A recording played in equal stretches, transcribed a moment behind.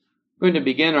We're going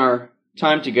to begin our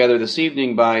time together this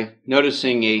evening by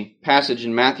noticing a passage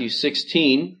in Matthew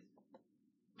 16.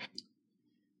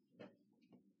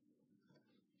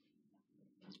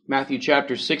 Matthew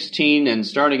chapter 16, and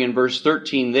starting in verse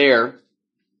 13 there.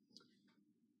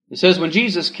 It says, "When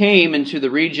Jesus came into the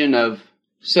region of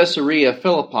Caesarea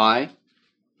Philippi,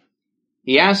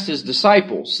 he asked his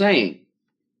disciples, saying,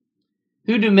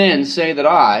 'Who do men say that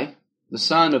I, the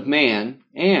Son of Man,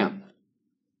 am?'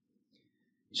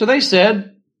 So they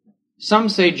said, 'Some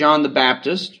say John the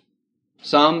Baptist,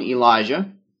 some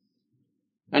Elijah,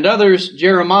 and others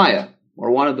Jeremiah,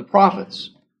 or one of the prophets.'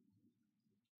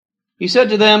 He said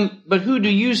to them, 'But who do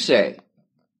you say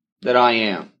that I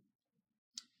am?'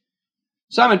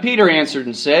 Simon Peter answered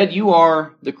and said, 'You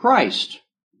are the Christ,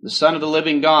 the Son of the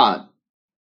living God.'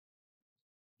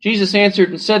 Jesus answered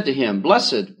and said to him,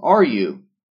 'Blessed are you,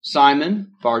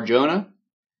 Simon Bar-Jonah,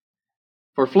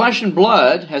 for flesh and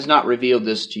blood has not revealed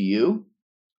this to you,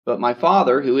 but my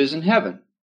Father who is in heaven.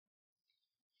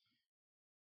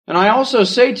 And I also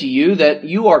say to you that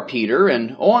you are Peter,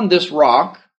 and on this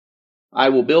rock I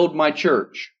will build my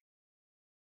church,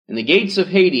 and the gates of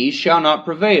Hades shall not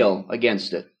prevail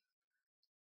against it.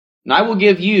 And I will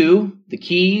give you the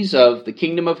keys of the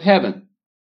kingdom of heaven.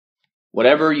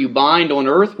 Whatever you bind on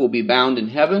earth will be bound in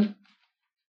heaven.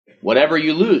 Whatever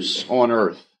you loose on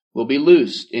earth will be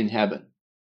loosed in heaven.'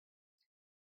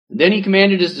 And then he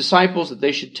commanded his disciples that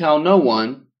they should tell no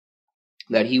one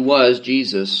that he was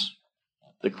Jesus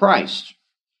the Christ."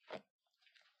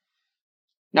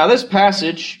 Now this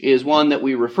passage is one that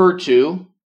we refer to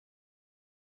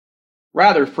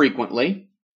rather frequently.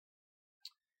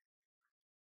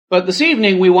 But this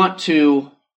evening we want to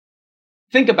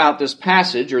think about this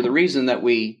passage, or the reason that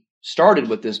we started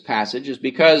with this passage is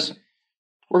because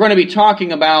we're going to be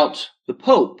talking about the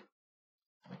Pope.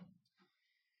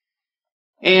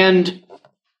 And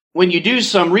when you do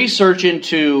some research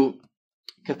into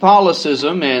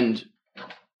Catholicism and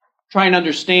try and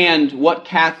understand what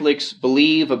Catholics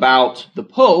believe about the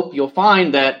Pope, you'll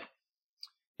find that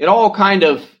it all kind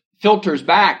of filters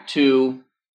back to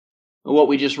what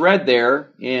we just read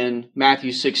there in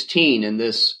Matthew 16, in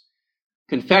this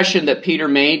confession that Peter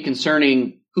made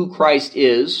concerning who Christ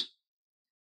is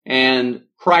and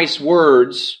Christ's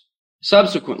words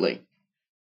subsequently.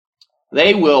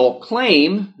 They will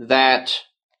claim that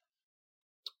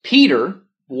Peter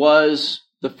was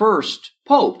the first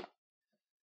pope,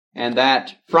 and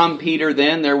that from Peter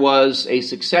then there was a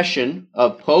succession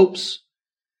of popes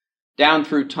down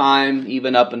through time,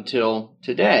 even up until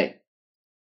today.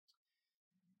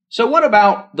 So what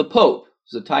about the Pope?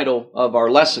 Is the title of our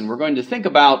lesson. We're going to think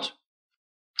about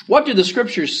what do the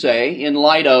Scriptures say in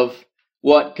light of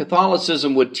what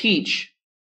Catholicism would teach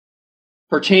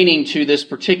pertaining to this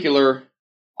particular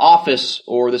office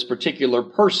or this particular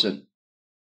person.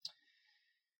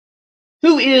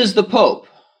 Who is the Pope?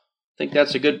 I think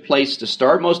that's a good place to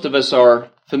start. Most of us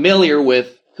are familiar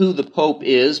with who the Pope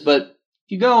is, but if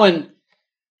you go and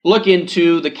look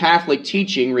into the Catholic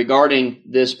teaching regarding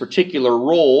this particular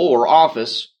role or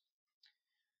office,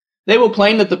 they will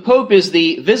claim that the Pope is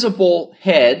the visible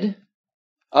head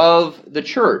of the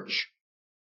Church.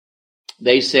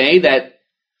 They say that,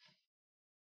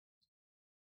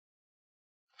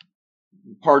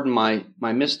 pardon my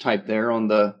mistype there on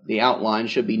the outline,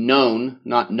 should be known,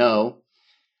 not know.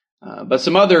 But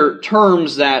some other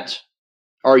terms that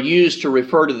are used to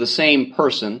refer to the same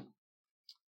person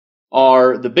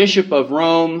are the Bishop of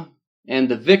Rome and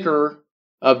the Vicar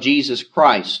of Jesus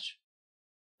Christ.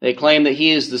 They claim that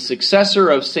he is the successor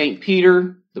of St.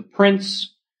 Peter, the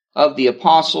Prince of the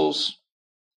Apostles,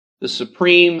 the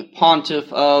Supreme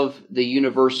Pontiff of the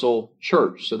Universal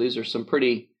Church. So these are some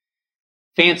pretty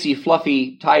fancy,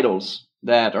 fluffy titles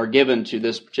that are given to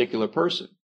this particular person.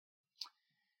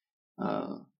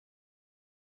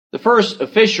 The first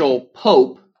official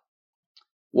pope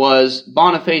was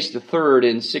Boniface III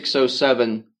in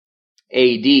 607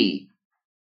 A.D.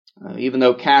 Even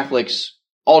though Catholics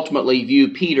ultimately view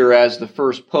Peter as the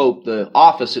first pope, the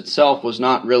office itself was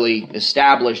not really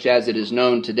established as it is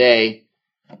known today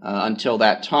until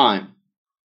that time.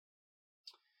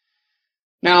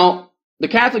 Now, the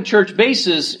Catholic Church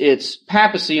bases its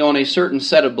papacy on a certain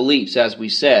set of beliefs, as we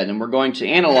said, and we're going to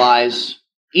analyze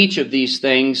each of these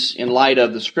things in light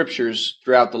of the Scriptures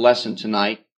throughout the lesson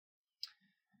tonight.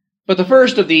 But the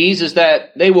first of these is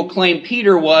that they will claim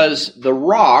Peter was the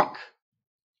rock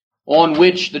on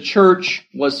which the church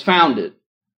was founded.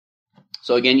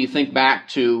 So again, you think back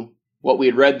to what we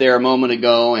had read there a moment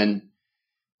ago, and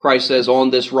Christ says,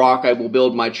 "On this rock I will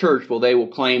build my church." Well, they will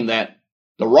claim that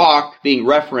the rock being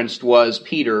referenced was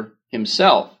Peter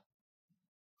himself.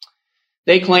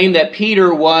 They claim that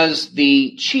Peter was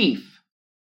the chief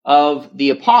of the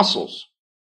apostles.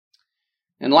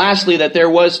 And lastly, that there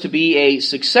was to be a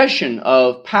succession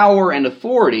of power and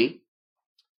authority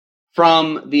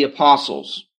from the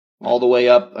apostles all the way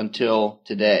up until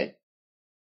today.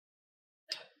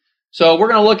 So we're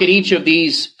going to look at each of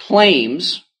these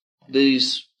claims,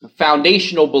 these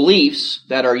foundational beliefs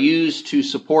that are used to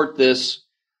support this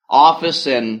office.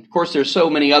 And of course, there's so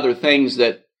many other things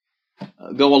that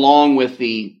go along with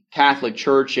the Catholic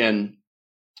Church and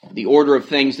the order of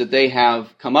things that they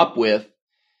have come up with.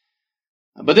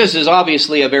 But this is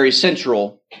obviously a very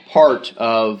central part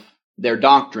of their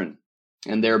doctrine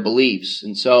and their beliefs.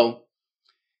 And so,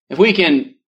 if we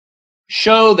can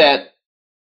show that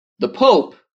the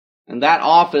Pope and that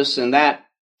office and that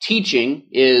teaching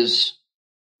is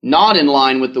not in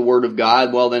line with the Word of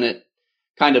God, well, then it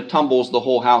kind of tumbles the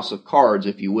whole house of cards,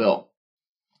 if you will.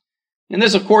 And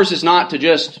this, of course, is not to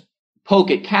just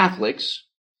poke at Catholics,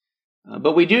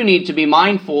 but we do need to be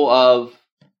mindful of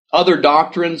other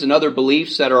doctrines and other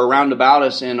beliefs that are around about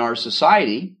us in our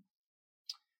society,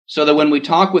 so that when we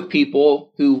talk with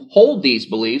people who hold these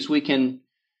beliefs, we can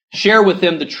share with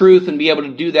them the truth and be able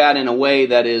to do that in a way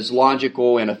that is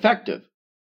logical and effective.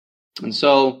 And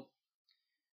so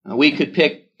we could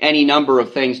pick any number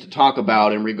of things to talk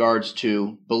about in regards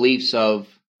to beliefs of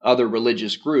other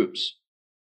religious groups.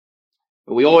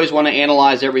 But we always want to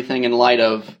analyze everything in light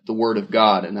of the Word of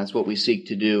God, and that's what we seek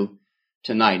to do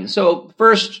tonight. And so,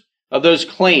 first of those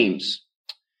claims,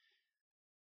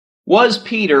 was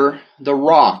Peter the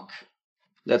rock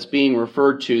that's being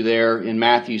referred to there in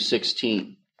Matthew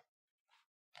 16?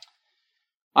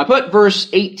 I put verse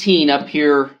 18 up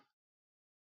here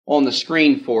on the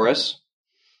screen for us,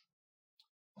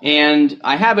 and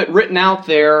I have it written out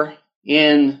there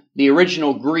in the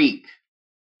original Greek.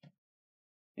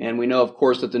 And we know, of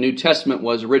course, that the New Testament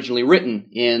was originally written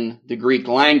in the Greek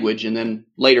language and then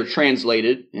later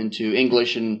translated into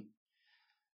English and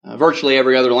virtually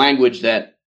every other language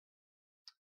that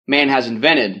man has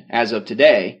invented as of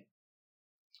today.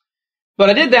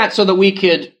 But I did that so that we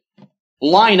could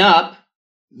line up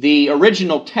the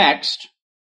original text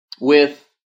with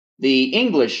the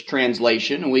English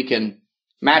translation, and we can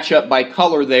match up by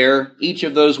color there each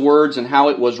of those words and how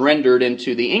it was rendered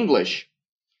into the English.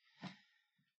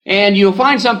 And you'll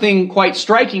find something quite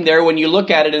striking there when you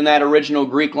look at it in that original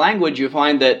Greek language. You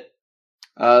find that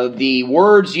the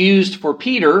words used for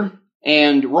Peter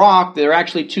and rock, they're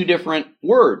actually two different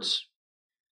words,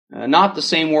 not the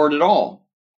same word at all.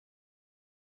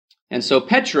 And so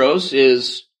Petros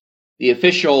is the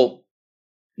official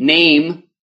name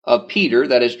of Peter,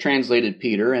 that is translated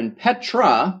Peter, and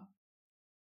Petra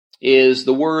is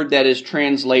the word that is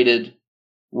translated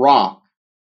rock.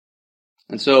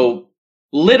 And so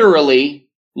literally,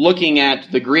 looking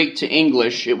at the Greek to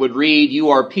English, it would read, "You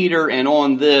are Peter, and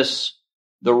on this,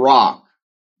 the rock."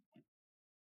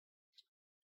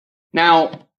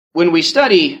 Now, when we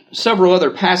study several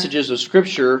other passages of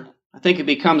Scripture, I think it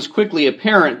becomes quickly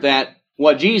apparent that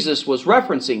what Jesus was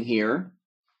referencing here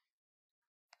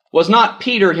was not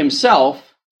Peter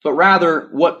himself, but rather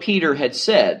what Peter had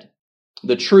said,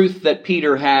 the truth that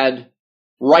Peter had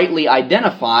rightly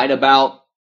identified about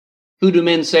who do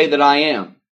men say that I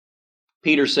am?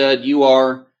 Peter said, "You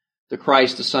are the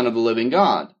Christ, the Son of the living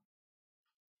God."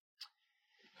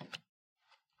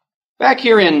 Back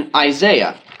here in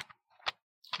Isaiah,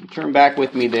 turn back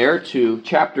with me there to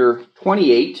chapter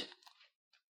 28.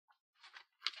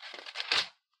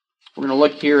 We're going to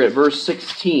look here at verse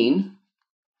 16.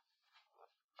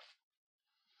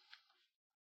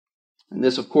 And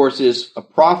this, of course, is a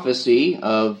prophecy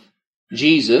of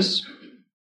Jesus.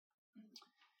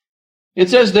 It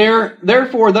says there,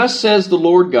 "Therefore thus says the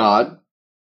Lord God,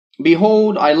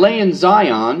 Behold, I lay in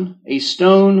Zion a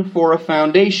stone for a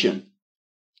foundation,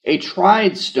 a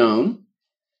tried stone,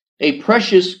 a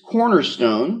precious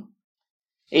cornerstone,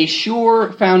 a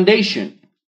sure foundation.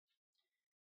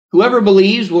 Whoever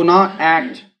believes will not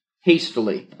act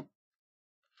hastily."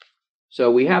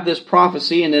 So we have this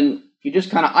prophecy, and then you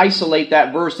just kind of isolate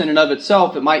that verse in and of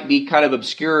itself. It might be kind of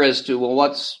obscure as to, well,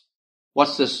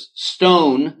 what's this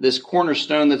stone, this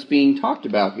cornerstone that's being talked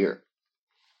about here?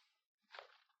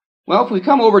 Well, if we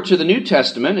come over to the New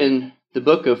Testament in the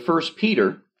book of 1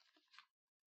 Peter,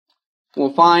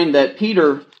 we'll find that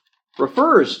Peter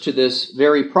refers to this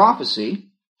very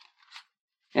prophecy,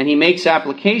 and he makes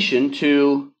application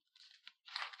to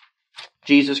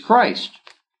Jesus Christ.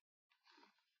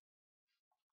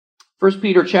 1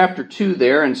 Peter chapter 2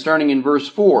 there, and starting in verse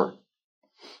 4.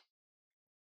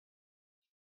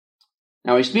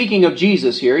 Now he's speaking of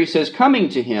Jesus here. He says, "Coming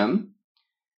to him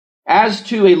as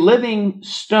to a living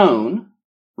stone,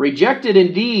 rejected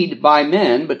indeed by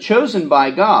men, but chosen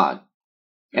by God,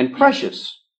 and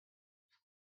precious.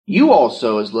 You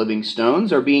also, as living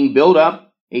stones, are being built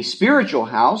up a spiritual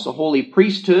house, a holy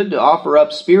priesthood, to offer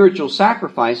up spiritual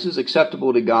sacrifices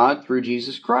acceptable to God through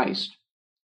Jesus Christ.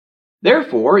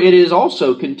 Therefore, it is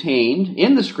also contained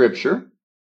in the Scripture,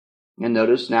 and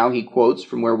notice now he quotes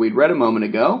from where we'd read a moment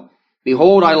ago,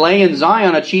 Behold, I lay in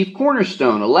Zion a chief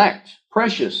cornerstone, elect,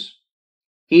 precious.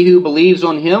 He who believes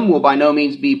on him will by no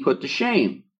means be put to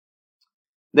shame.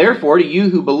 Therefore, to you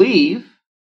who believe,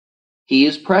 he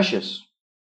is precious.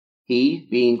 He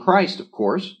being Christ, of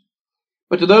course.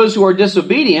 But to those who are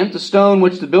disobedient, the stone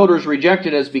which the builders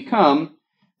rejected has become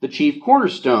the chief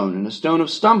cornerstone, and a stone of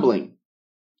stumbling,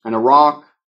 and a rock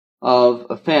of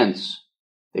offense.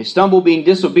 They stumble being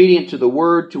disobedient to the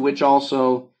word to which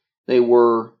also they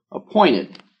were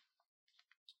appointed.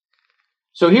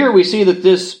 So here we see that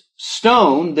this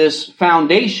stone, this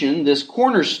foundation, this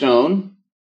cornerstone,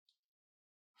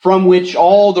 from which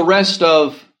all the rest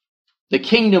of the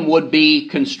kingdom would be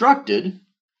constructed,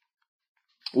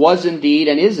 was indeed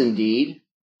and is indeed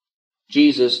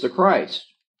Jesus the Christ.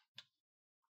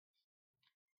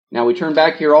 Now we turn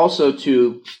back here also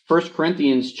to 1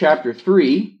 Corinthians chapter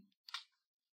 3.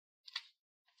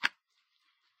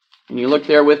 And you look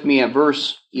there with me at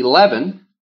verse 11.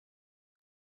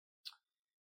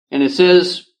 And it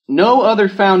says, No other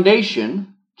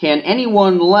foundation can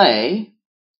anyone lay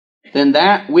than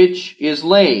that which is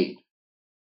laid,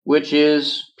 which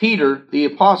is Peter the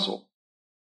apostle.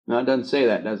 No, it doesn't say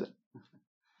that, does it? It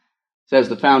says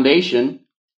the foundation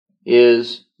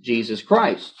is Jesus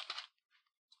Christ.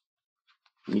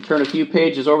 And you turn a few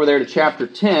pages over there to chapter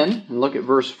 10 and look at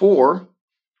verse 4.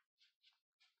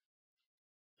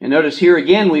 And notice here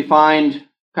again we find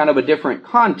kind of a different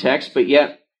context, but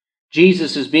yet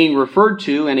Jesus is being referred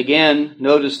to, and again,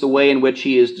 notice the way in which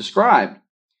he is described.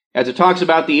 As it talks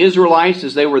about the Israelites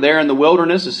as they were there in the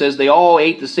wilderness, it says they all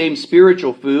ate the same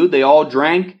spiritual food, they all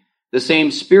drank the same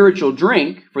spiritual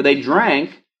drink, for they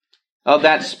drank of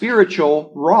that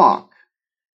spiritual rock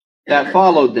that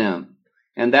followed them,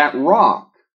 and that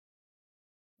rock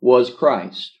was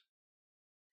Christ.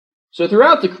 So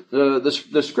throughout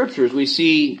the Scriptures, we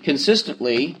see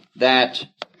consistently that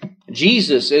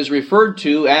Jesus is referred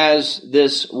to as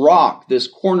this rock, this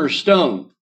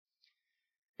cornerstone.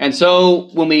 And so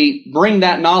when we bring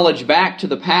that knowledge back to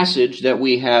the passage that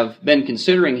we have been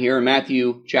considering here in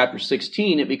Matthew chapter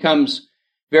 16, it becomes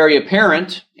very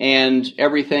apparent and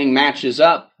everything matches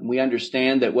up. And we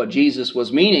understand that what Jesus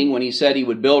was meaning when he said he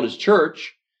would build his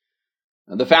church,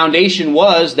 the foundation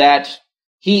was that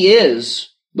he is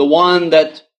the one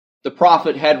that the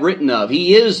prophet had written of.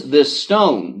 He is this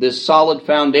stone, this solid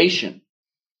foundation,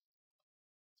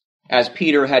 as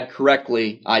Peter had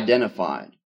correctly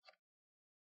identified.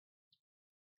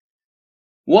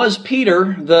 Was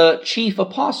Peter the chief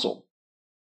apostle?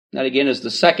 That again is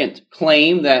the second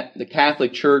claim that the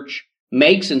Catholic Church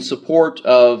makes in support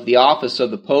of the office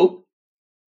of the Pope.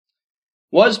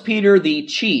 Was Peter the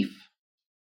chief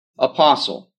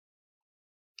apostle?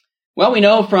 Well, we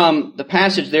know from the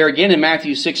passage there again in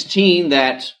Matthew 16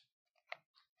 that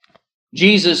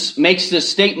Jesus makes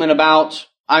this statement about,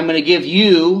 I'm going to give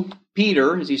you,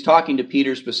 Peter, as he's talking to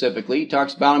Peter specifically, he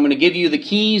talks about, I'm going to give you the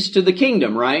keys to the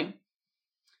kingdom, right?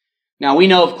 Now, we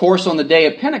know, of course, on the day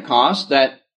of Pentecost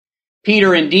that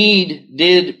Peter indeed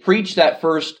did preach that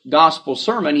first gospel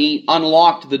sermon. He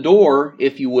unlocked the door,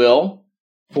 if you will,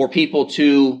 for people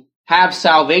to have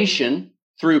salvation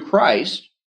through Christ.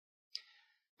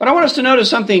 But I want us to notice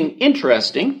something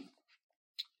interesting.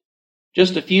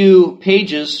 Just a few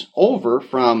pages over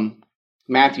from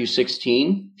Matthew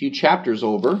 16, a few chapters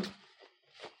over.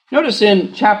 Notice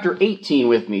in chapter 18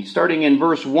 with me, starting in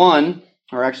verse 1,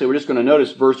 or actually we're just going to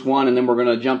notice verse 1 and then we're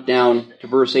going to jump down to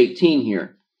verse 18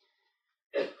 here.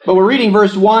 But we're reading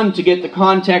verse 1 to get the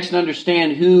context and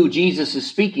understand who Jesus is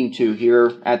speaking to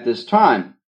here at this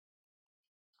time.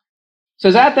 It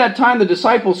says, At that time the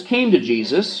disciples came to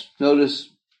Jesus. Notice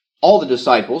all the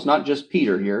disciples, not just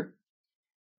Peter here.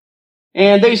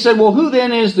 And they said, Well, who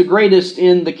then is the greatest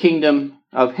in the kingdom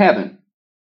of heaven?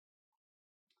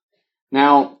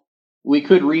 Now, we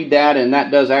could read that, and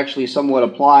that does actually somewhat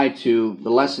apply to the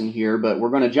lesson here, but we're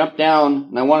going to jump down,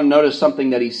 and I want to notice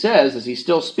something that he says as he's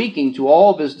still speaking to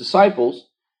all of his disciples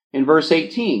in verse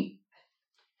 18.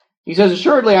 He says,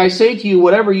 Assuredly, I say to you,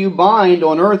 whatever you bind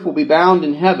on earth will be bound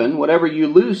in heaven. Whatever you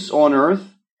loose on earth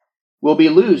will be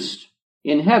loosed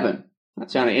in heaven.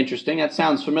 That sounded interesting. That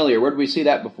sounds familiar. Where did we see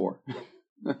that before?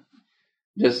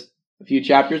 Just a few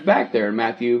chapters back there in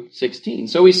Matthew 16.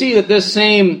 So we see that this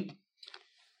same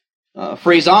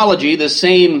phraseology, this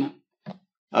same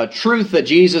truth that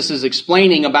Jesus is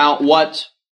explaining about what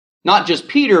not just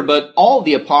Peter, but all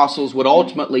the apostles would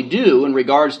ultimately do in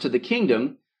regards to the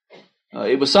kingdom.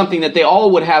 It was something that they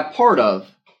all would have part of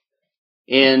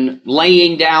in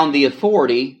laying down the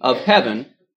authority of heaven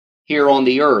here on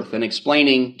the earth and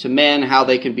explaining to men how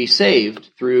they can be saved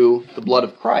through the blood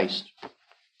of Christ.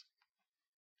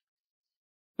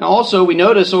 Now also we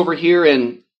notice over here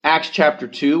in Acts chapter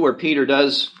 2 where Peter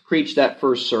does preach that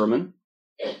first sermon,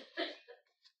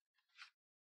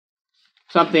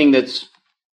 something that's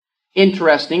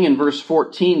interesting in verse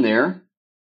 14 there.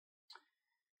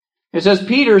 It says,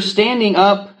 Peter standing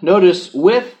up, notice,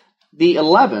 with the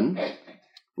 11,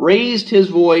 raised his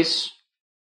voice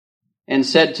and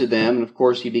said to them, and of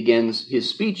course he begins his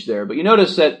speech there, but you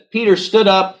notice that Peter stood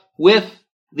up with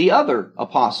the other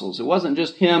apostles. It wasn't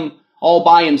just him all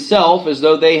by himself as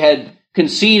though they had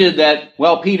conceded that,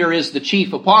 well, Peter is the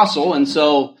chief apostle, and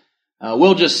so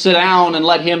we'll just sit down and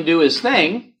let him do his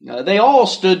thing. They all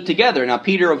stood together. Now,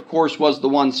 Peter, of course, was the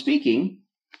one speaking,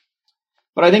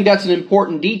 but I think that's an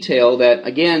important detail that,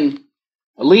 again,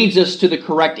 leads us to the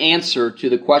correct answer to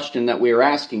the question that we are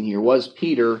asking here. Was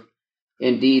Peter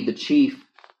indeed the chief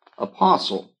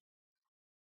apostle?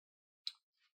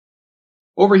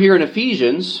 Over here in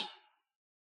Ephesians,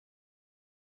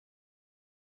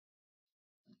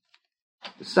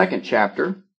 the 2nd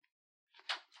chapter,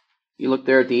 you look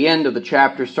there at the end of the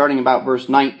chapter, starting about verse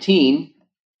 19.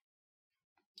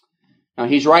 Now,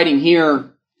 he's writing here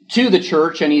to the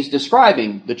church, and he's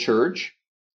describing the church.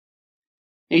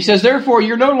 He says, therefore,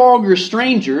 you're no longer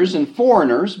strangers and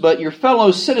foreigners, but you're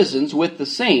fellow citizens with the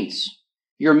saints.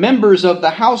 You're members of the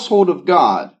household of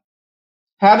God,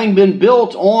 having been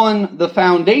built on the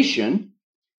foundation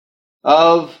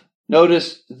of,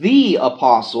 notice, the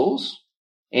apostles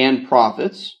and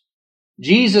prophets,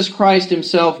 Jesus Christ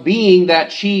himself being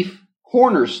that chief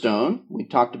cornerstone. We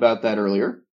talked about that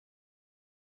earlier.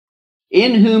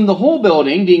 In whom the whole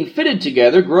building, being fitted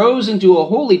together, grows into a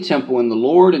holy temple in the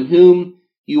Lord, in whom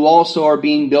you also are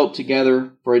being built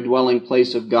together for a dwelling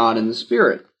place of God in the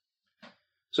Spirit.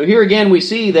 So here again we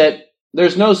see that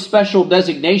there's no special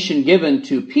designation given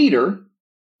to Peter,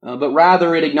 but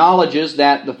rather it acknowledges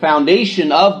that the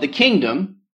foundation of the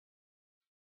kingdom,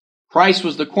 Christ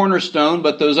was the cornerstone,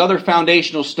 but those other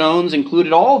foundational stones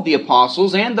included all of the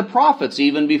apostles and the prophets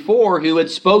even before who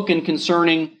had spoken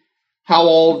concerning how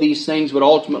all of these things would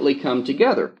ultimately come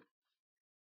together.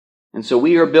 And so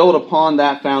we are built upon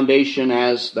that foundation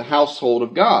as the household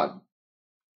of God.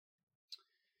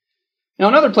 Now,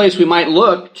 another place we might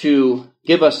look to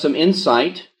give us some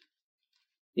insight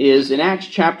is in Acts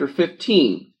chapter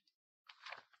 15.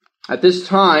 At this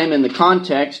time, in the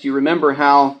context, you remember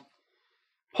how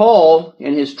Paul,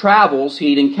 in his travels,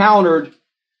 he'd encountered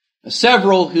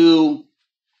several who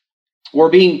were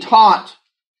being taught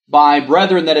by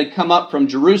brethren that had come up from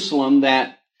Jerusalem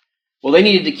that, well, they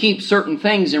needed to keep certain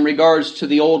things in regards to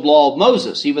the old law of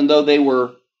Moses, even though they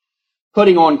were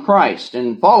putting on Christ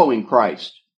and following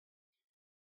Christ.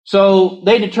 So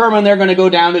they determined they're going to go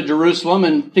down to Jerusalem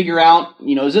and figure out,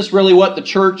 is this really what the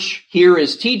church here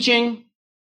is teaching?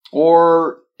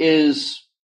 Or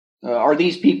are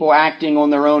these people acting on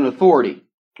their own authority?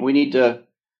 We need to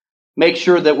make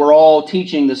sure that we're all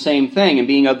teaching the same thing and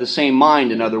being of the same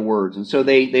mind, in other words. And so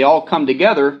they all come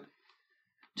together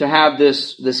to have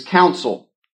this council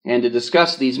and to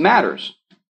discuss these matters.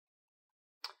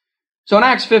 So in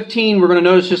Acts 15, we're going to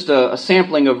notice just a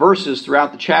sampling of verses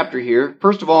throughout the chapter here.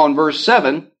 First of all, in verse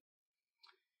 7, it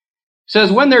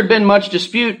says, when there had been much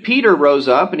dispute, Peter rose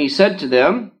up, and he said to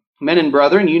them, men and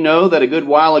brethren, you know that a good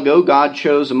while ago God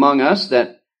chose among us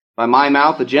that by my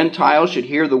mouth the Gentiles should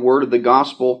hear the word of the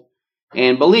gospel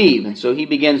and believe. And so he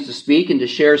begins to speak and to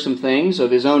share some things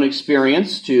of his own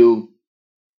experience to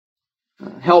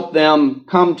help them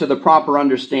come to the proper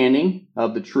understanding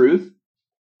of the truth.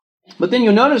 But then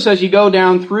you'll notice as you go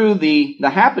down through the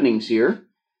happenings here,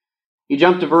 you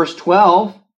jump to verse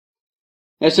 12,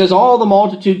 it says, all the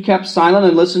multitude kept silent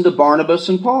and listened to Barnabas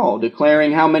and Paul,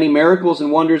 declaring how many miracles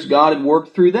and wonders God had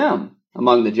worked through them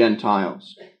among the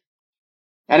Gentiles.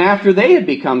 And after they had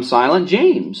become silent,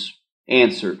 James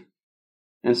answered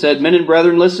and said, men and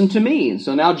brethren, listen to me. And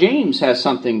so now James has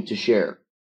something to share.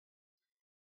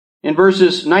 In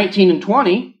verses 19 and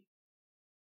 20,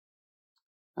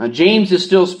 James is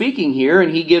still speaking here,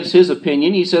 and he gives his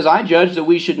opinion. He says, I judge that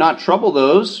we should not trouble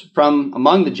those from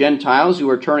among the Gentiles who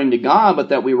are turning to God, but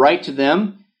that we write to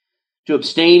them to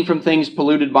abstain from things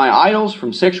polluted by idols,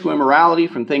 from sexual immorality,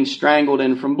 from things strangled,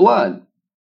 and from blood.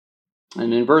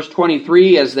 And in verse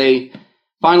 23, as they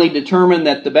finally determine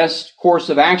that the best course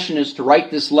of action is to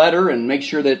write this letter and make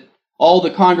sure that all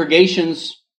the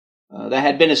congregations that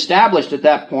had been established at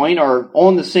that point are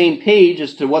on the same page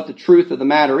as to what the truth of the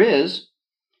matter is.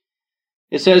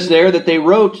 It says there that they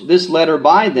wrote this letter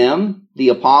by them, the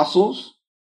apostles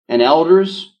and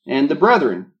elders and the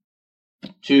brethren,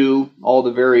 to all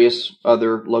the various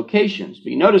other locations.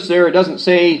 But you notice there it doesn't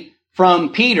say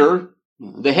from Peter,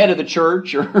 the head of the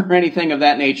church, or anything of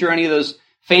that nature, any of those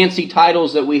fancy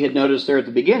titles that we had noticed there at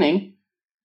the beginning,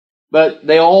 but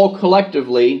they all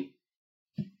collectively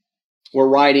were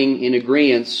writing in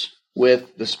agreement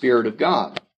with the Spirit of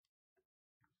God.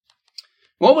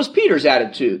 What was Peter's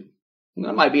attitude?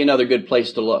 That might be another good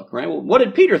place to look, right? Well, what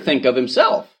did Peter think of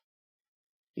himself?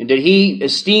 And did he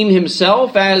esteem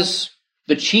himself as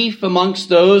the chief amongst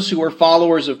those who were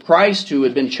followers of Christ, who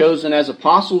had been chosen as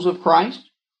apostles of Christ?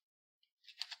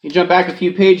 You jump back a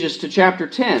few pages to chapter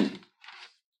 10.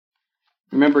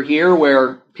 Remember here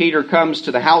where Peter comes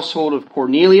to the household of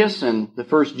Cornelius and the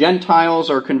first Gentiles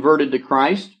are converted to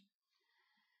Christ.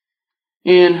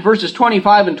 In verses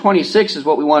 25 and 26 is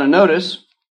what we want to notice.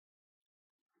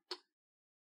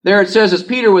 There it says, as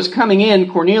Peter was coming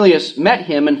in, Cornelius met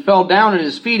him and fell down at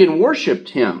his feet and worshipped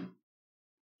him.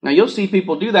 Now you'll see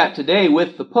people do that today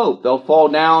with the Pope. They'll fall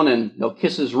down and they'll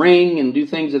kiss his ring and do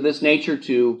things of this nature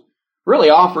to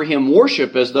really offer him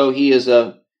worship as though he is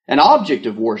an object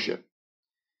of worship.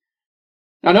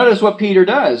 Now notice what Peter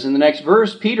does. In the next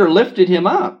verse, Peter lifted him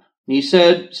up. He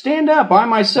said, stand up, I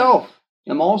myself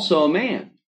am also a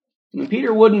man. And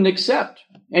Peter wouldn't accept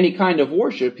any kind of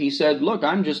worship. He said, look,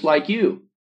 I'm just like you.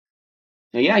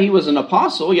 Now, yeah, he was an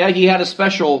apostle. Yeah, he had a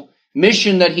special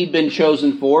mission that he'd been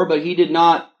chosen for, but he did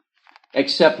not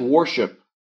accept worship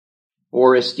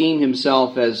or esteem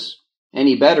himself as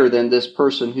any better than this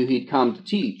person who he'd come to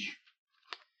teach.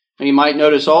 And you might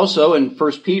notice also in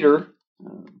 1 Peter,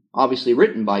 obviously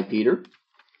written by Peter,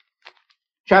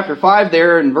 chapter 5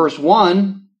 there in verse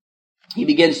 1, he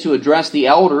begins to address the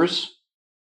elders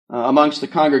amongst the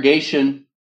congregation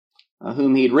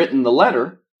whom he'd written the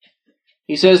letter.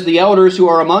 He says, the elders who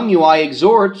are among you I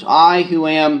exhort, I who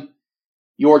am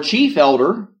your chief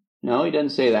elder. No, he doesn't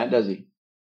say that, does he?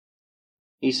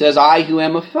 He says, I who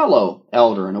am a fellow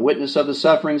elder and a witness of the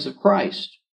sufferings of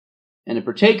Christ and a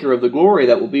partaker of the glory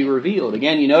that will be revealed.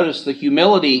 Again, you notice the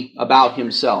humility about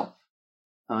himself.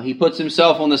 He puts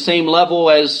himself on the same level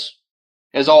as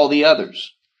all the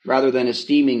others, rather than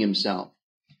esteeming himself.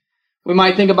 We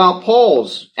might think about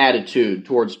Paul's attitude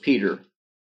towards Peter.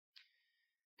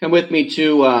 Come with me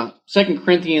to 2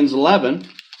 Corinthians 11.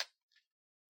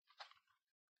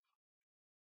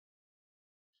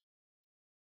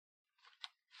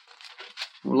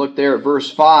 We'll look there at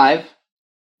verse 5.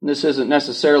 This isn't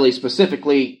necessarily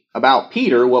specifically about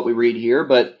Peter, what we read here,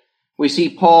 but we see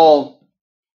Paul,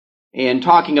 in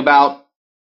talking about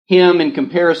him in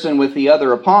comparison with the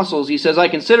other apostles, he says, I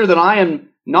consider that I am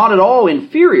not at all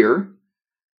inferior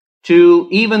to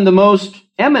even the most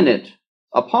eminent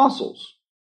apostles.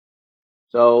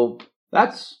 So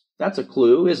that's a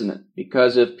clue, isn't it?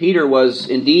 Because if Peter was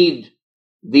indeed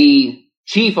the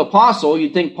chief apostle,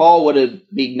 you'd think Paul would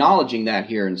be acknowledging that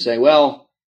here and say, well,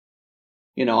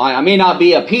 I may not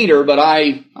be a Peter, but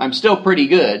I'm still pretty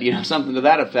good, something to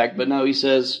that effect. But no, he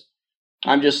says,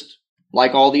 I'm just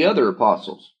like all the other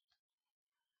apostles.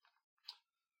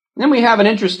 And then we have an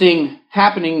interesting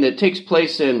happening that takes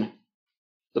place in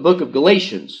the book of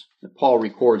Galatians that Paul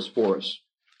records for us.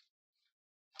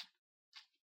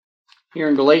 Here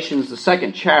in Galatians, the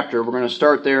 2nd chapter, we're going to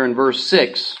start there in verse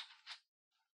 6.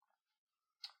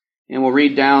 And we'll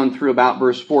read down through about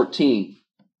verse 14.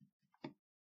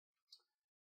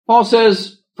 Paul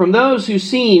says, from those who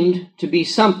seemed to be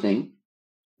something,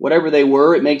 whatever they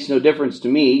were, it makes no difference to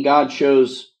me. God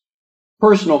shows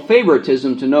personal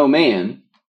favoritism to no man.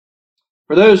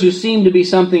 For those who seemed to be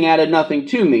something added nothing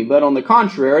to me. But on the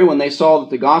contrary, when they saw that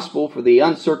the gospel for the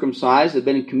uncircumcised had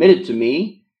been committed to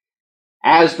me,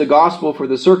 as the gospel for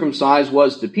the circumcised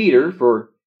was to Peter,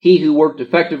 for he who worked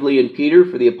effectively in Peter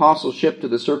for the apostleship to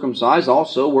the circumcised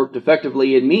also worked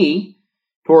effectively in me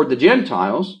toward the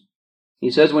Gentiles.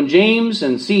 He says, when James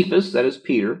and Cephas, that is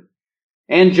Peter,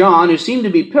 and John, who seemed to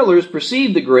be pillars,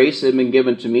 perceived the grace that had been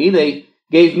given to me, they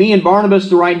gave me and Barnabas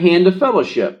the right hand of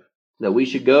fellowship, that we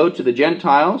should go to the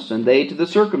Gentiles and they to the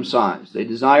circumcised. They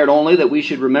desired only that we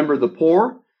should remember the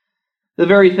poor, the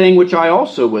very thing which I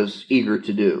also was eager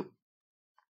to do.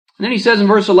 And then he says in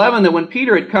verse 11 that when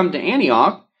Peter had come to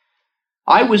Antioch,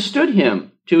 I withstood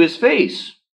him to his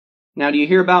face. Now, do you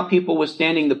hear about people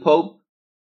withstanding the Pope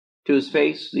to his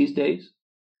face these days?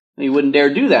 And you wouldn't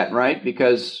dare do that, right?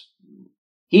 Because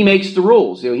he makes the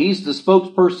rules. He's the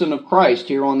spokesperson of Christ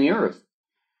here on the earth.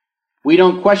 We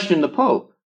don't question the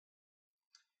Pope.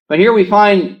 But here we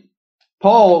find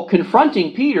Paul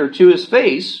confronting Peter to his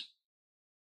face.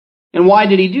 And why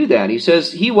did he do that? He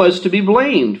says he was to be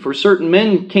blamed, for certain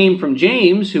men came from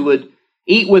James who would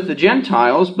eat with the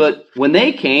Gentiles, but when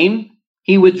they came,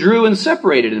 he withdrew and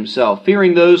separated himself,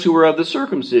 fearing those who were of the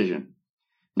circumcision.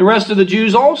 The rest of the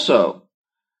Jews also,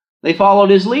 they followed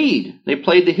his lead. They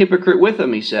played the hypocrite with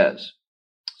him, he says,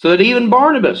 so that even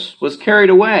Barnabas was carried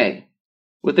away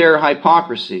with their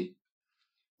hypocrisy.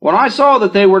 When I saw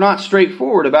that they were not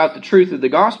straightforward about the truth of the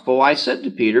gospel, I said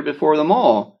to Peter before them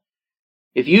all,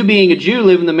 if you being a Jew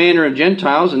live in the manner of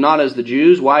Gentiles and not as the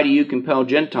Jews, why do you compel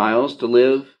Gentiles to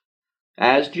live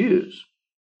as Jews?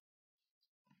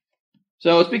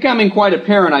 So it's becoming quite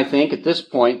apparent, I think, at this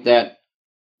point that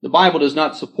the Bible does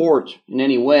not support in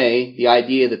any way the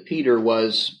idea that Peter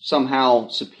was somehow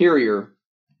superior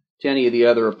to any of the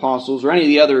other apostles or any of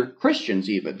the other Christians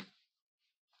even.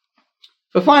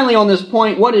 But finally on this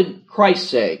point, what did Christ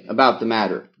say about the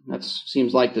matter? That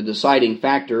seems like the deciding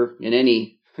factor in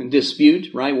any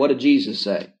dispute, right? What did Jesus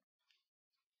say?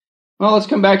 Well, let's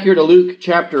come back here to Luke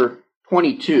chapter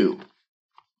 22.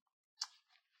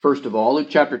 First of all, Luke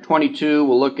chapter 22,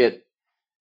 we'll look at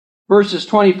verses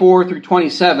 24 through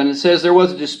 27. It says, there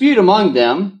was a dispute among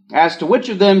them as to which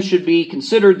of them should be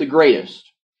considered the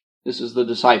greatest. This is the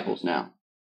disciples now.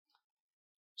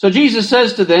 So Jesus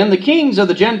says to them, the kings of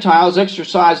the Gentiles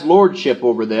exercise lordship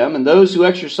over them, and those who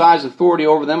exercise authority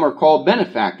over them are called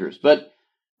benefactors. But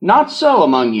not so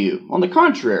among you. On the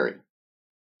contrary,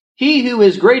 he who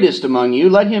is greatest among you,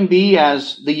 let him be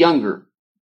as the younger,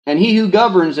 and he who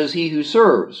governs as he who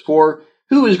serves. For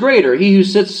who is greater, he who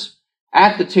sits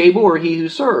at the table or he who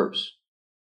serves?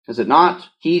 Is it not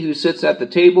he who sits at the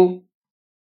table?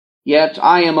 Yet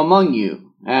I am among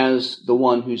you as the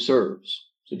one who serves.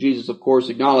 So Jesus, of course,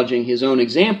 acknowledging his own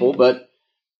example, but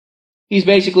he's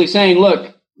basically saying,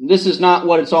 look, this is not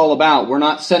what it's all about. We're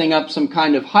not setting up some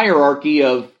kind of hierarchy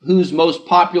of who's most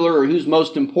popular or who's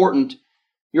most important.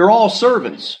 You're all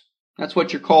servants. That's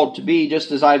what you're called to be,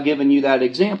 just as I've given you that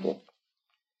example.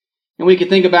 And we could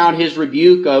think about his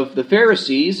rebuke of the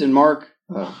Pharisees in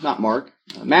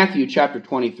Matthew chapter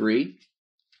 23.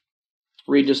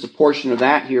 Read just a portion of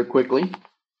that here quickly.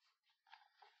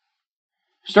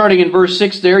 Starting in verse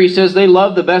 6 there, he says, they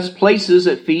love the best places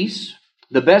at feasts,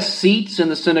 the best seats in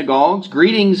the synagogues,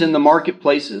 greetings in the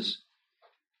marketplaces.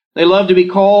 They love to be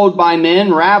called by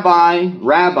men, Rabbi,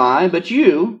 Rabbi, but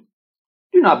you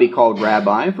do not be called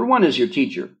Rabbi, for one is your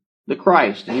teacher, the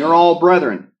Christ, and you're all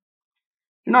brethren.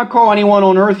 Do not call anyone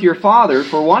on earth your father,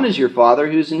 for one is your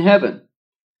Father who's in heaven.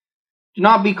 Do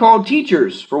not be called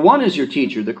teachers, for one is your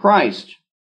teacher, the Christ.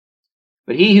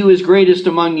 But he who is greatest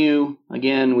among you,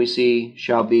 again we see,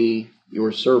 shall be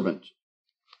your servant.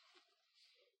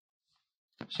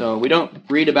 So we don't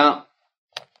read about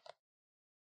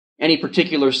any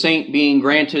particular saint being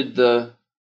granted the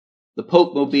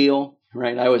Pope mobile,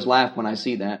 right? I always laugh when I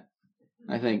see that.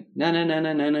 I think,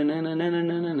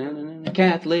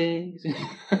 Catholics.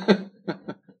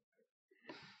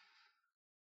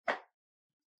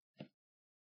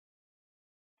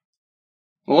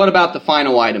 Well, what about the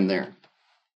final item there?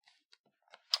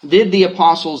 Did the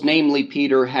apostles, namely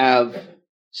Peter, have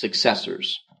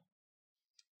successors?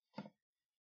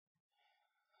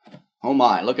 Oh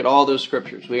my, look at all those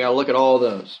scriptures. We got to look at all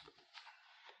those.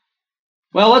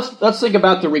 Well, let's think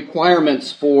about the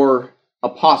requirements for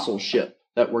apostleship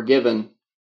that were given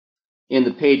in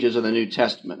the pages of the New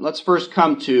Testament. Let's first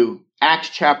come to Acts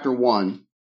chapter 1.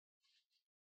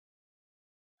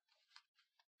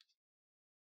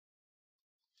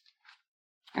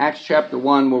 Acts chapter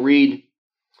 1, we'll read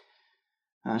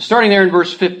starting there in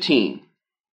verse 15.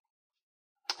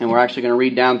 And we're actually going to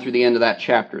read down through the end of that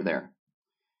chapter there.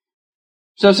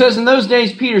 So it says, in those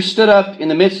days Peter stood up in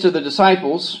the midst of the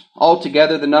disciples.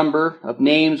 Altogether the number of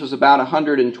names was about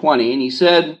 120. And he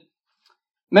said,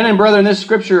 men and brethren, this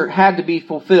scripture had to be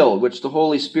fulfilled, which the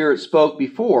Holy Spirit spoke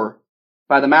before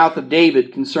by the mouth of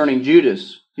David concerning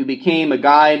Judas, who became a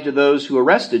guide to those who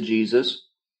arrested Jesus.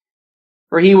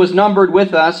 For he was numbered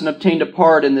with us and obtained a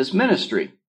part in this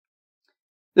ministry.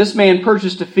 This man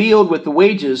purchased a field with the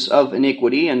wages of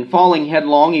iniquity, and falling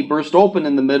headlong, he burst open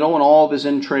in the middle, and all of his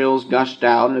entrails gushed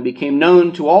out, and it became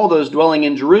known to all those dwelling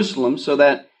in Jerusalem, so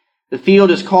that the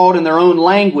field is called in their own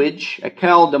language,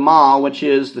 Akel Damah, which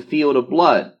is the field of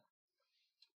blood.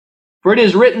 For it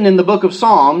is written in the book of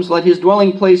Psalms, let his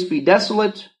dwelling place be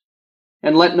desolate,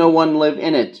 and let no one live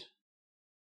in it,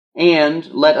 and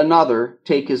let another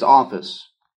take his office.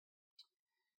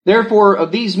 Therefore,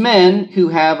 of these men who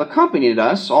have accompanied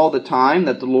us all the time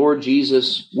that the Lord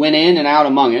Jesus went in and out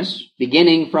among us,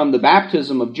 beginning from the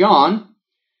baptism of John,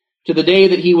 to the day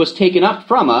that he was taken up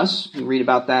from us. You read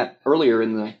about that earlier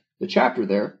in the chapter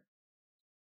there.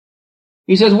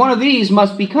 He says, one of these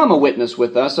must become a witness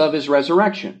with us of his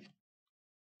resurrection.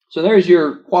 So there's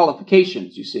your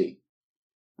qualifications, you see.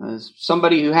 As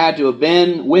somebody who had to have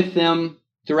been with them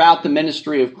throughout the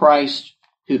ministry of Christ,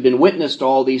 who'd been witness to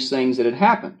all these things that had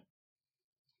happened.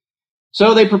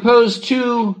 So they proposed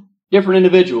two different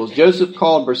individuals. Joseph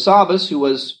called Barsabbas, who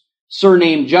was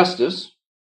surnamed Justus,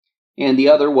 and the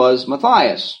other was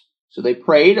Matthias. So they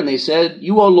prayed and they said,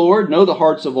 you, O Lord, know the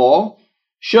hearts of all.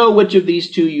 Show which of these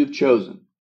two you've chosen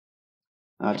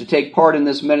to take part in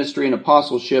this ministry and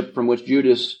apostleship from which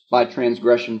Judas by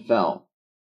transgression fell.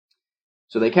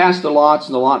 So they cast the lots,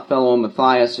 and the lot fell on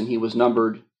Matthias, and he was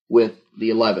numbered with the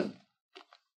 11.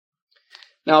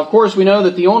 Now, of course, we know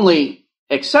that the only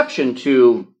exception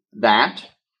to that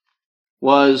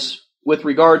was with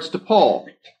regards to Paul.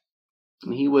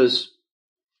 And he was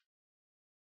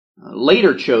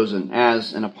later chosen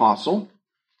as an apostle.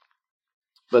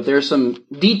 But there's some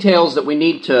details that we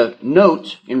need to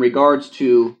note in regards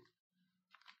to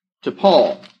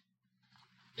Paul.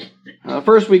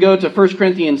 First we go to 1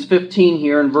 Corinthians 15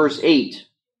 here in verse 8.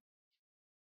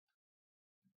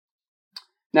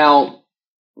 Now,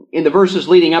 in the verses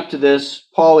leading up to this,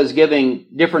 Paul is giving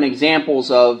different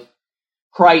examples of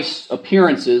Christ's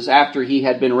appearances after he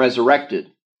had been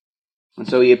resurrected. And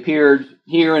so he appeared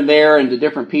here and there and to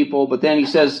different people, but then he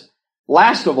says,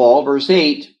 last of all, verse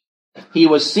 8, he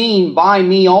was seen by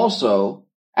me also,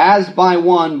 as by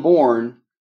one born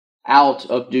out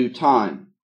of due time.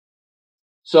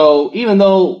 So even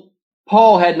though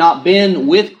Paul had not been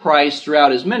with Christ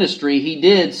throughout his ministry, he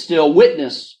did still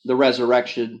witness the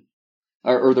resurrection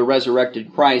or the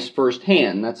resurrected Christ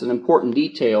firsthand. That's an important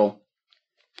detail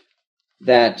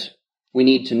that we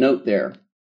need to note there.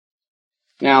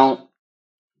 Now,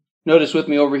 notice with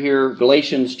me over here,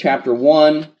 Galatians chapter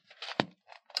 1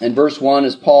 and verse 1,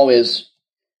 as Paul is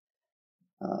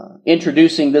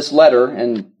introducing this letter,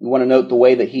 and you want to note the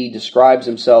way that he describes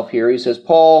himself here. He says,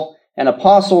 Paul, an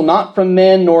apostle not from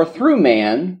men nor through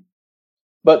man,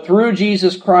 but through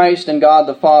Jesus Christ and God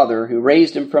the Father, who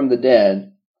raised him from the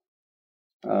dead.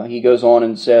 He goes on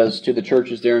and says to the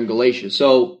churches there in Galatia.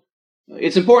 So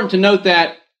it's important to note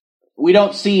that we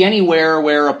don't see anywhere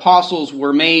where apostles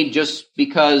were made just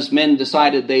because men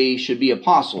decided they should be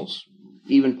apostles.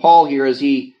 Even Paul here, as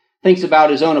he thinks about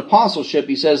his own apostleship,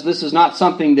 he says this is not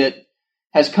something that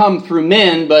has come through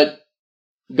men, but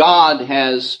God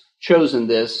has chosen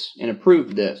this and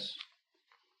approved this.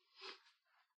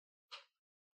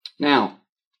 Now,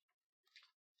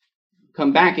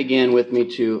 come back again with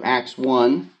me to Acts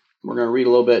 1. We're going to read a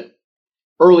little bit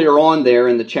earlier on there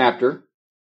in the chapter.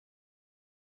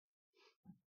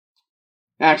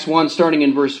 Acts 1, starting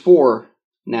in verse 4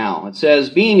 now. It says,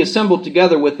 being assembled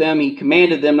together with them, he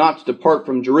commanded them not to depart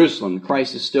from Jerusalem.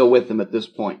 Christ is still with them at this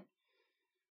point.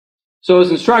 So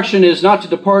his instruction is not to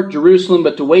depart Jerusalem,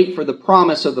 but to wait for the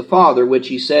promise of the Father, which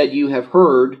he said, you have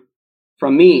heard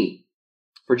from me.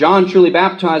 For John truly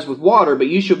baptized with water, but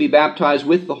you shall be baptized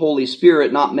with the Holy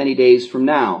Spirit not many days from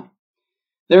now.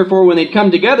 Therefore, when they'd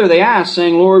come together, they asked,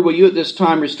 saying, Lord, will you at this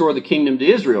time restore the kingdom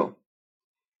to Israel?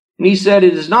 And he said,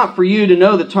 it is not for you to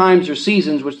know the times or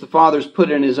seasons which the Father has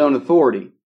put in his own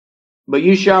authority, but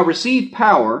you shall receive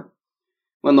power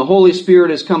when the Holy Spirit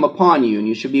has come upon you, and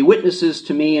you shall be witnesses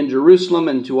to me in Jerusalem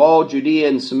and to all Judea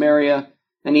and Samaria,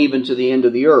 and even to the end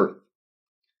of the earth.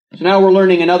 So now we're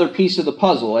learning another piece of the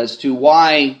puzzle as to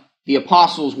why the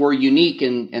apostles were unique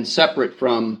and separate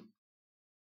from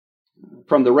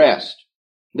the rest.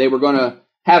 They were going to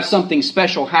have something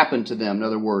special happen to them, in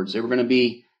other words. They were going to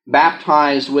be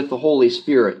baptized with the Holy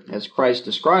Spirit, as Christ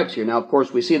describes here. Now, of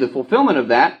course, we see the fulfillment of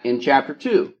that in chapter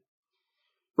 2.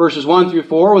 Verses 1 through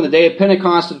 4, when the day of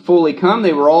Pentecost had fully come,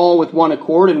 they were all with one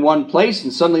accord in one place,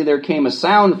 and suddenly there came a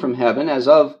sound from heaven as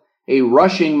of a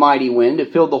rushing mighty wind.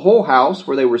 It filled the whole house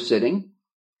where they were sitting.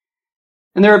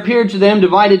 And there appeared to them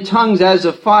divided tongues as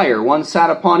of fire. One sat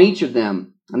upon each of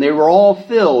them, and they were all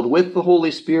filled with the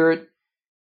Holy Spirit.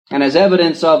 And as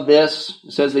evidence of this,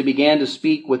 it says they began to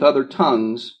speak with other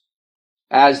tongues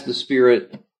as the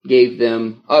Spirit gave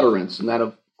them utterance. And that,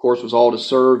 of course, was all to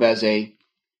serve as a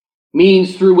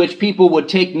means through which people would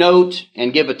take note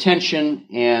and give attention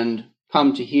and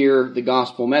come to hear the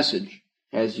gospel message,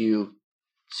 as you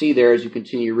see there as you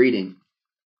continue reading.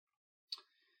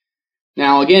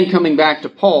 Now, again, coming back to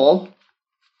Paul,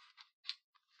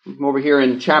 over here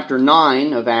in chapter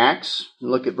 9 of Acts,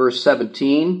 look at verse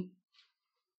 17.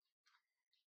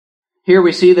 Here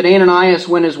we see that Ananias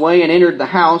went his way and entered the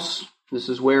house. This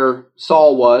is where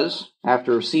Saul was,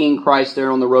 after seeing Christ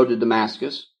there on the road to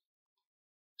Damascus.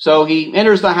 So he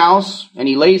enters the house and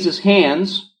he lays his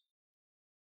hands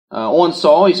on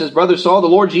Saul. He says, "Brother Saul, the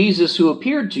Lord Jesus, who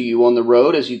appeared to you on the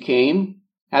road as you came,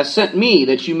 has sent me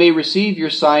that you may receive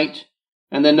your sight,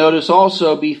 and then notice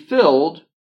also be filled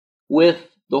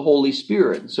with the Holy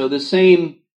Spirit." So the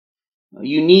same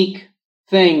unique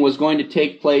thing was going to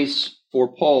take place for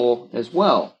Paul as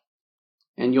well.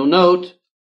 And you'll note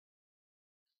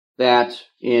that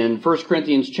in 1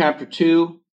 Corinthians chapter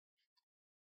 2,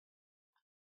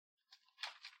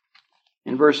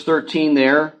 in verse 13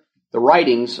 there, the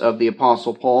writings of the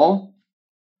Apostle Paul,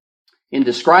 in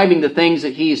describing the things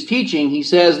that he is teaching, he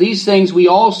says, "These things we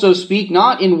also speak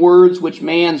not in words which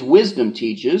man's wisdom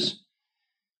teaches,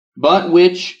 but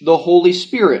which the Holy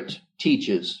Spirit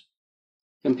teaches,"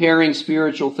 comparing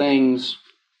spiritual things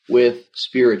with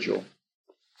spiritual.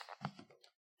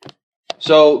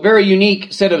 So, very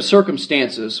unique set of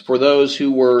circumstances for those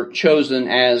who were chosen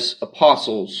as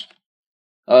apostles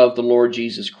of the Lord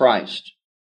Jesus Christ.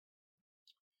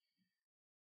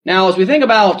 Now, as we think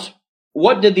about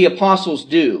what did the apostles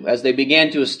do as they began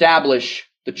to establish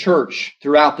the church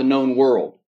throughout the known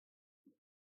world?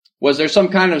 Was there some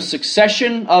kind of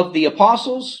succession of the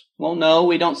apostles? Well, no,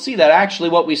 we don't see that. Actually,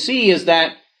 what we see is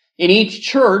that in each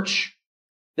church,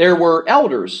 there were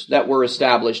elders that were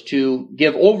established to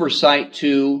give oversight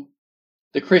to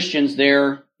the Christians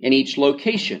there in each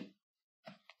location.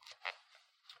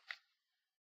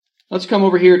 Let's come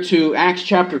over here to Acts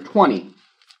chapter 20.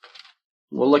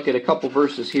 We'll look at a couple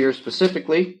verses here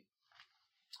specifically.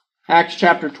 Acts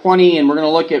chapter 20, and we're going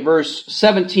to look at verse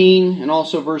 17 and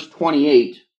also verse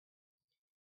 28.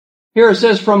 Here it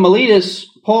says, "From Miletus,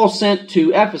 Paul sent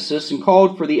to Ephesus and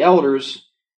called for the elders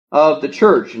of the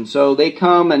church." And so they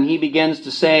come and he begins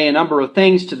to say a number of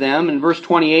things to them. In verse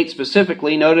 28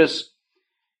 specifically, notice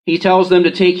he tells them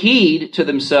to take heed to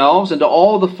themselves and to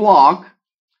all the flock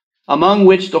among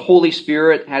which the Holy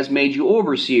Spirit has made you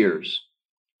overseers,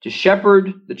 to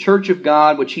shepherd the church of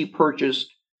God which he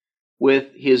purchased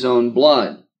with his own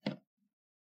blood.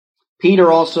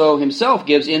 Peter also himself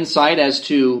gives insight as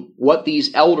to what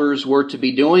these elders were to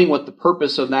be doing, what the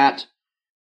purpose of that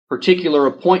particular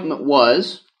appointment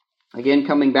was. Again,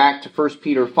 coming back to 1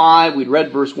 Peter 5, we'd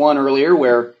read verse 1 earlier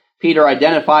where Peter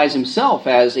identifies himself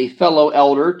as a fellow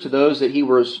elder to those that he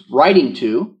was writing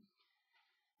to.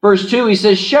 Verse 2, he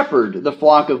says, "Shepherd the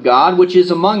flock of God which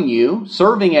is among you,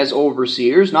 serving as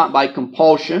overseers, not by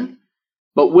compulsion,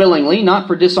 but willingly, not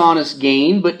for dishonest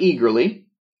gain, but eagerly,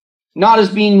 not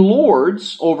as being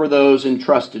lords over those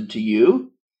entrusted to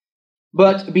you,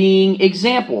 but being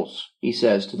examples," he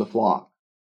says to the flock.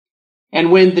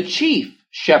 "And when the chief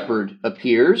shepherd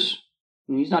appears,"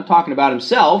 and he's not talking about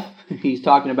himself, he's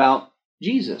talking about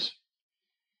Jesus.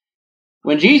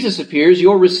 "When Jesus appears,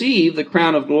 you'll receive the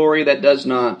crown of glory that does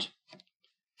not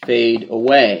fade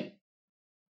away."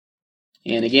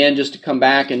 And again, just to come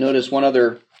back and notice one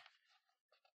other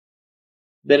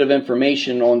bit of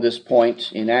information on this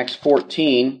point in Acts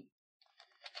 14,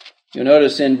 you'll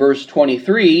notice in verse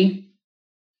 23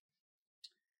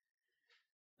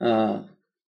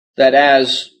 that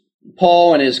as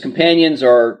Paul and his companions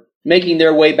are making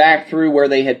their way back through where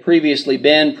they had previously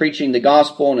been, preaching the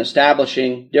gospel and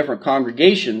establishing different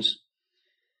congregations,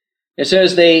 it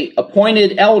says they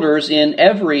appointed elders in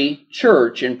every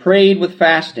church and prayed with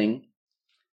fasting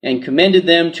and commended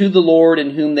them to the Lord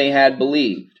in whom they had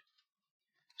believed.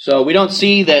 So we don't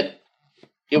see that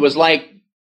it was like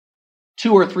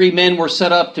 2 or 3 men were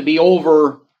set up to be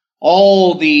over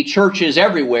all the churches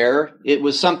everywhere. It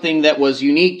was something that was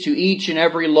unique to each and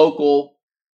every local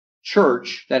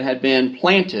church that had been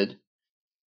planted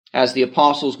as the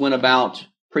apostles went about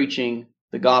preaching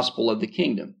the gospel of the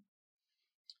kingdom.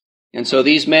 And so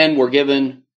these men were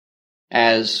given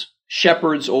as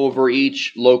shepherds over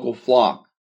each local flock.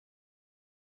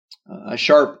 A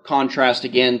sharp contrast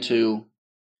again to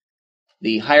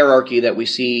the hierarchy that we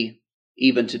see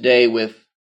even today with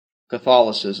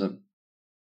Catholicism.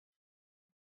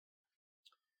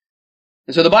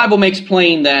 And so the Bible makes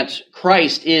plain that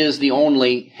Christ is the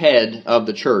only head of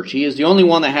the church. He is the only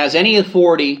one that has any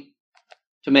authority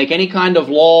to make any kind of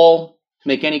law, to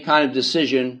make any kind of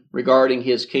decision regarding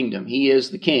his kingdom. He is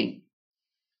the king.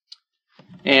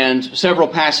 And several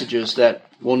passages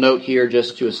that we'll note here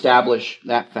just to establish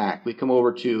that fact. We come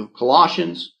over to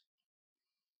Colossians.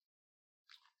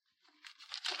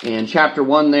 In chapter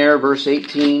 1 there, verse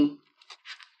 18,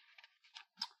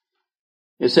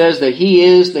 it says that he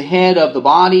is the head of the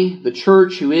body, the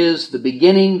church, who is the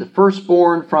beginning, the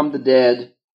firstborn from the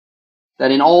dead, that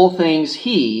in all things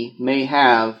he may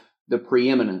have the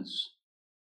preeminence.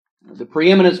 The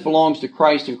preeminence belongs to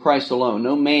Christ and Christ alone.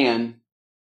 No man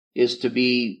is to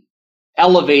be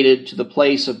elevated to the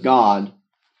place of God,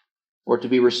 or to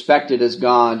be respected as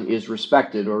God is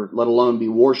respected, or let alone be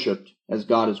worshipped as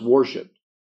God is worshipped.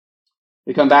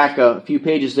 We come back a few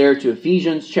pages there to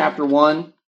Ephesians chapter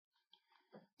 1.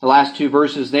 The last two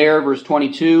verses there, verse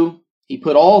 22. He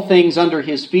put all things under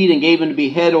his feet and gave him to be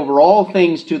head over all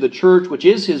things to the church, which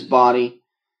is his body,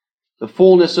 the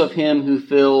fullness of him who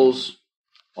fills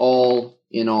all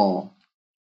in all.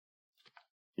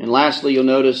 And lastly, you'll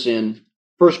notice in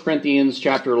 1 Corinthians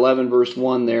chapter 11, verse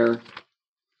 1 there,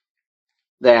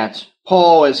 that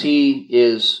Paul, as he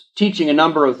is teaching a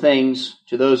number of things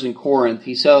to those in Corinth,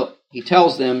 he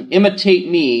tells them, imitate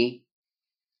me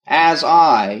as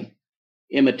I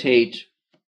imitate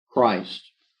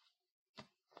Christ.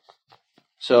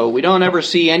 So we don't ever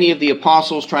see any of the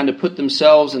apostles trying to put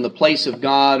themselves in the place of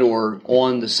God or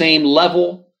on the same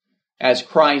level as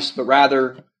Christ, but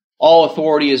rather all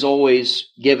authority is always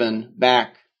given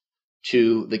back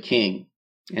to the King.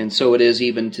 And so it is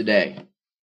even today.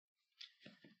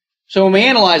 So when we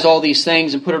analyze all these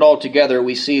things and put it all together,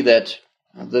 we see that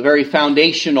the very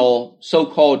foundational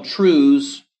so-called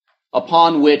truths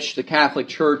upon which the Catholic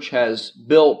Church has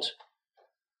built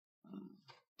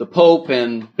the Pope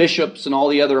and bishops and all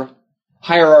the other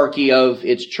hierarchy of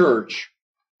its church,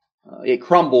 it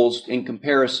crumbles in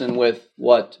comparison with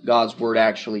what God's Word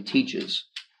actually teaches.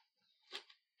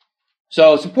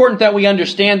 So it's important that we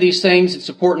understand these things. It's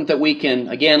important that we can,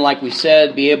 again, like we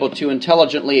said, be able to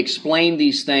intelligently explain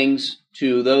these things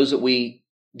to those that we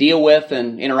deal with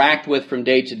and interact with from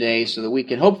day to day, so that we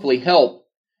can hopefully help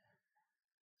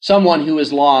someone who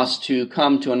is lost to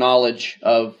come to a knowledge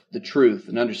of the truth,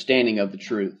 an understanding of the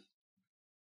truth.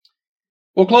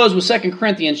 We'll close with 2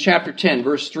 Corinthians chapter 10,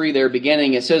 verse 3 there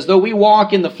beginning. It says, though we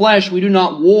walk in the flesh, we do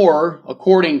not war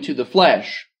according to the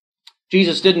flesh.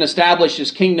 Jesus didn't establish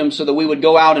his kingdom so that we would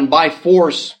go out and by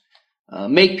force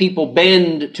make people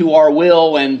bend to our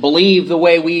will and believe the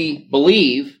way we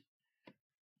believe.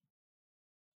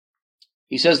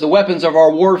 He says the weapons of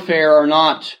our warfare are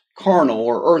not carnal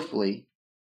or earthly,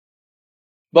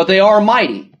 but they are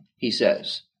mighty, he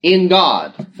says, in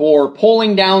God, for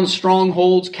pulling down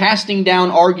strongholds, casting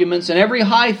down arguments, and every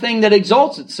high thing that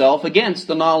exalts itself against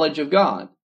the knowledge of God.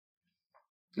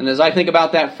 And as I think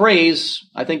about that phrase,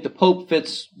 I think the Pope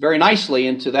fits very nicely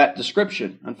into that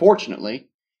description, unfortunately,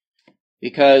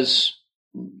 because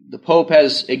the Pope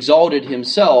has exalted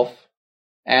himself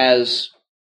as,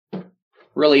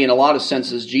 really in a lot of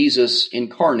senses, Jesus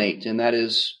incarnate, and that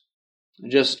is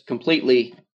just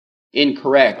completely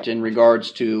incorrect in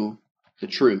regards to the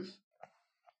truth.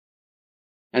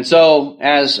 And so,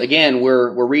 as again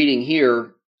we're reading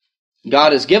here,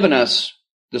 God has given us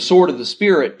the sword of the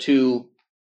Spirit to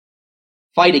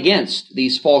fight against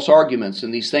these false arguments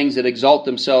and these things that exalt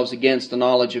themselves against the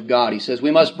knowledge of God. He says we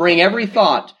must bring every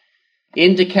thought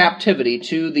into captivity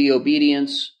to the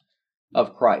obedience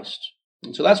of Christ.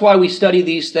 And so that's why we study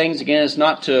these things. Again, it's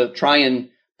not to try and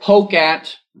poke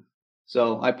at.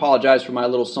 So I apologize for my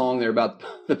little song there about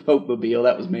the Pope-mobile.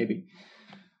 That was maybe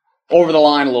over the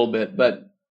line a little bit. But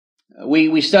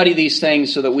we study these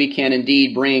things so that we can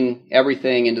indeed bring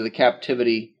everything into the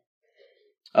captivity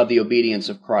of the obedience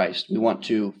of Christ. We want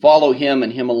to follow him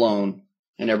and him alone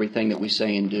in everything that we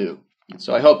say and do. And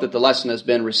so I hope that the lesson has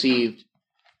been received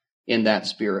in that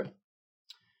spirit.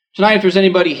 Tonight, if there's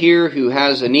anybody here who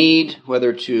has a need,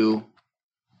 whether to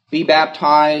be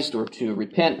baptized or to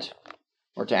repent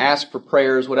or to ask for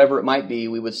prayers, whatever it might be,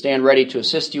 we would stand ready to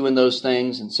assist you in those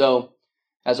things. And so,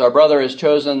 as our brother has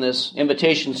chosen this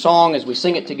invitation song, as we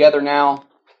sing it together now,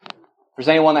 if there's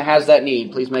anyone that has that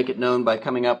need, please make it known by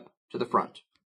coming up to the front.